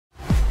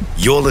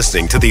You're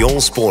listening to the All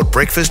Sport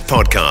Breakfast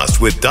Podcast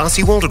with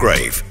Darcy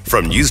Waldegrave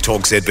from News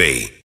Talk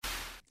ZB.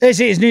 This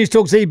is News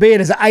Talk ZB.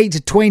 It is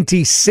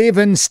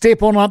 8:27.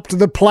 Step on up to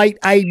the plate,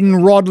 Aidan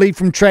Rodley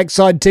from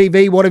Trackside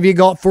TV. What have you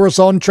got for us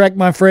on track,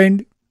 my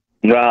friend?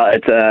 Well,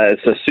 it's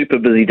a super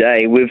busy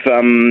day. We've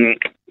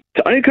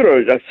only got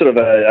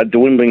a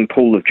dwindling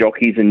pool of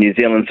jockeys in New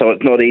Zealand, so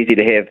it's not easy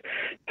to have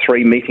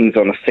 3 meetings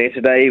on a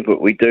Saturday,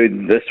 but we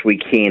do this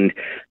weekend.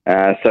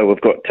 So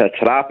we've got Te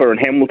Rapa in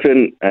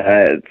Hamilton.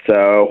 It's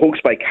Hawke's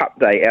Bay Cup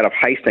Day out of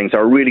Hastings, so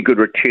a really good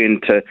return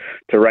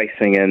to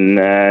racing in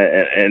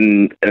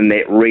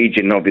that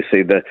region.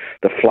 Obviously, the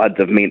floods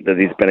have meant that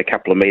there's been a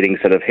couple of meetings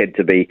that have had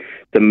to be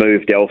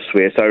moved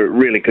elsewhere. So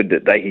really good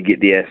that they could get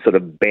their sort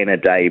of banner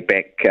day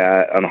back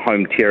on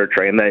home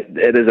territory, and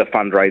it is a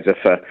fundraiser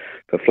for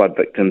flood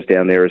victims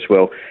down there as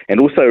well.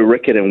 And also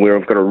Riccarton, where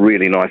I've got a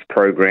really nice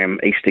program,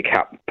 Easter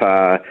Cup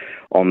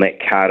on that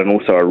card, and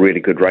also a really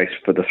good race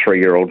for the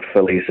 3-year-old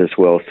fillies as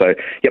well. So,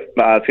 it's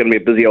going to be a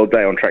busy old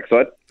day on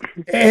Trackside.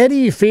 How do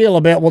you feel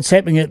about what's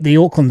happening at the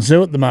Auckland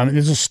Zoo at the moment?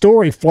 There's a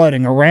story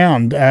floating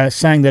around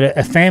saying that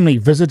a family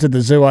visited the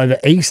zoo over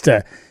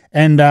Easter,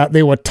 and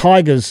there were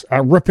tigers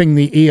ripping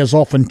the ears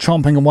off and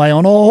chomping away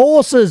on a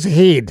horse's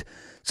head.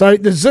 So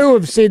the zoo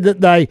have said that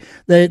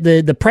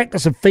the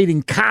practice of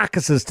feeding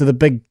carcasses to the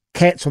big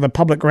cats on the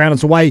public ground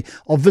is a way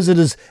of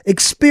visitors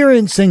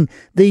experiencing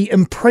the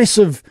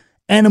impressive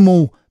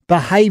animal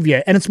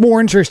behaviour, and it's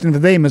more interesting for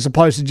them as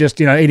opposed to just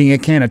eating a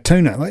can of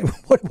tuna. Like,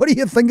 what do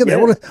you think of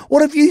that?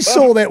 What if you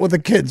saw that with the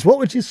kids? What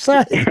would you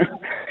say?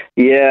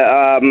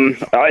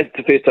 It's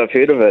the first I've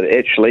heard of it,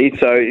 actually.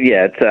 So,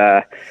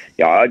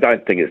 I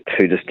don't think it's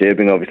too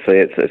disturbing. Obviously,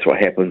 it's what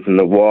happens in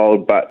the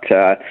wild, but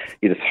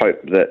you just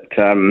hope that,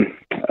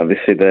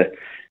 obviously, the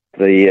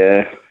way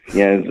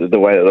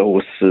that the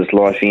horse's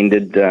life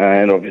ended,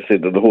 and obviously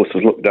the horse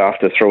was looked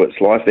after through its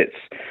life. That's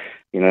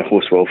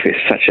horse welfare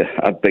is such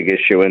a big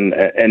issue, and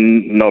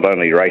not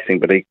only racing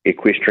but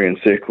equestrian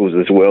circles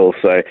as well.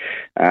 So,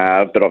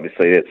 but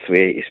obviously that's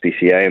where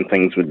SPCA and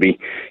things would be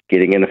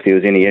getting in if there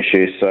was any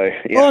issues. So,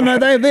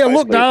 they're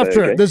looked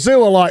after it. The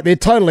zoo are they're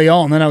totally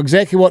on. They know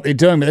exactly what they're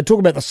doing, but they talk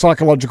about the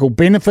psychological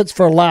benefits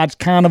for a large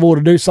carnivore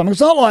to do something. It's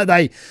not like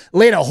they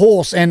let a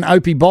horse and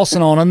Opie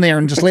Bosson on in there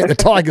and just let the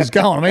tigers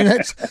go on. I mean,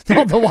 that's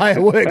not the way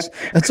it works.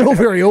 It's all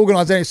very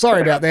organised.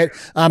 Sorry about that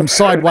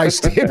sideways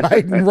step,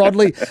 Aidan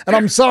Rodley, and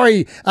I'm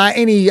sorry.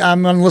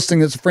 Anyone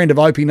listening that's a friend of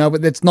Opie, no,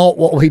 but that's not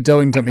what we're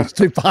doing to me. It's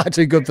far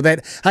too good for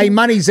that. Hey,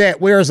 money's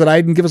out. Where is it,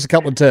 Aidan? Give us a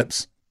couple of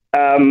tips.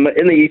 In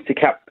the Easter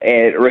Cup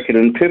at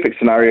Riccarton, perfect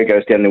scenario,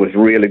 goes down there with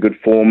really good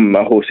form.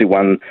 A horse who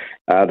won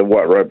the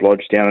White Robe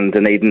Lodge down in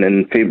Dunedin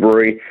in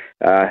February,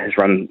 has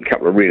run a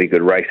couple of really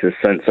good races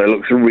since, so it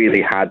looks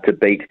really hard to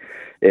beat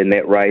in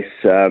that race.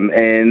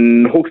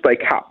 And Hawke's Bay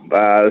Cup,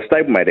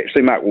 stablemate,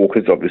 actually, Mark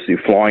Walker's obviously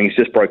flying. He's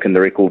just broken the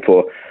record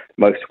for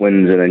most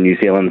wins in a New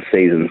Zealand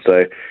season,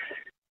 so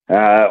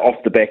off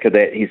the back of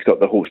that, he's got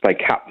the Hawke's Bay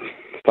Cup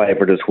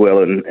favourite as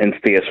well in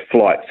Fierce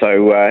Flight.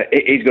 So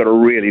he's got a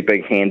really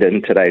big hand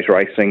in today's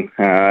racing,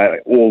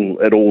 at all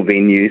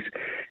venues,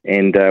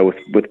 and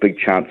with big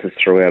chances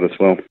throughout as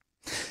well.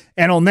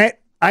 And on that,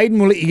 Aidan,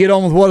 we'll let you get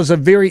on with what is a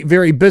very,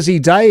 very busy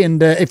day,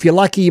 and if you're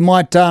lucky, you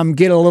might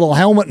get a little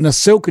helmet and a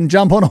silk and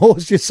jump on a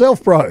horse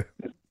yourself, bro.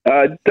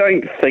 I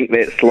don't think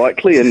that's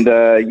likely, and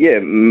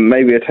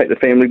maybe I'll take the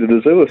family to the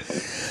zoo.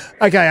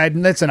 Okay,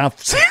 Aidan, that's enough.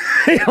 See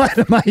you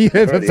later, mate. You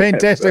have a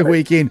fantastic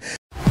weekend.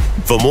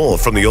 For more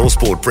from the All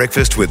Sport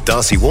Breakfast with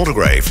Darcy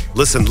Waldegrave,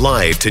 listen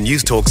live to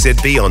News Talk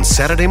ZB on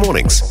Saturday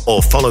mornings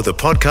or follow the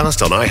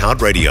podcast on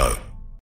iHeartRadio.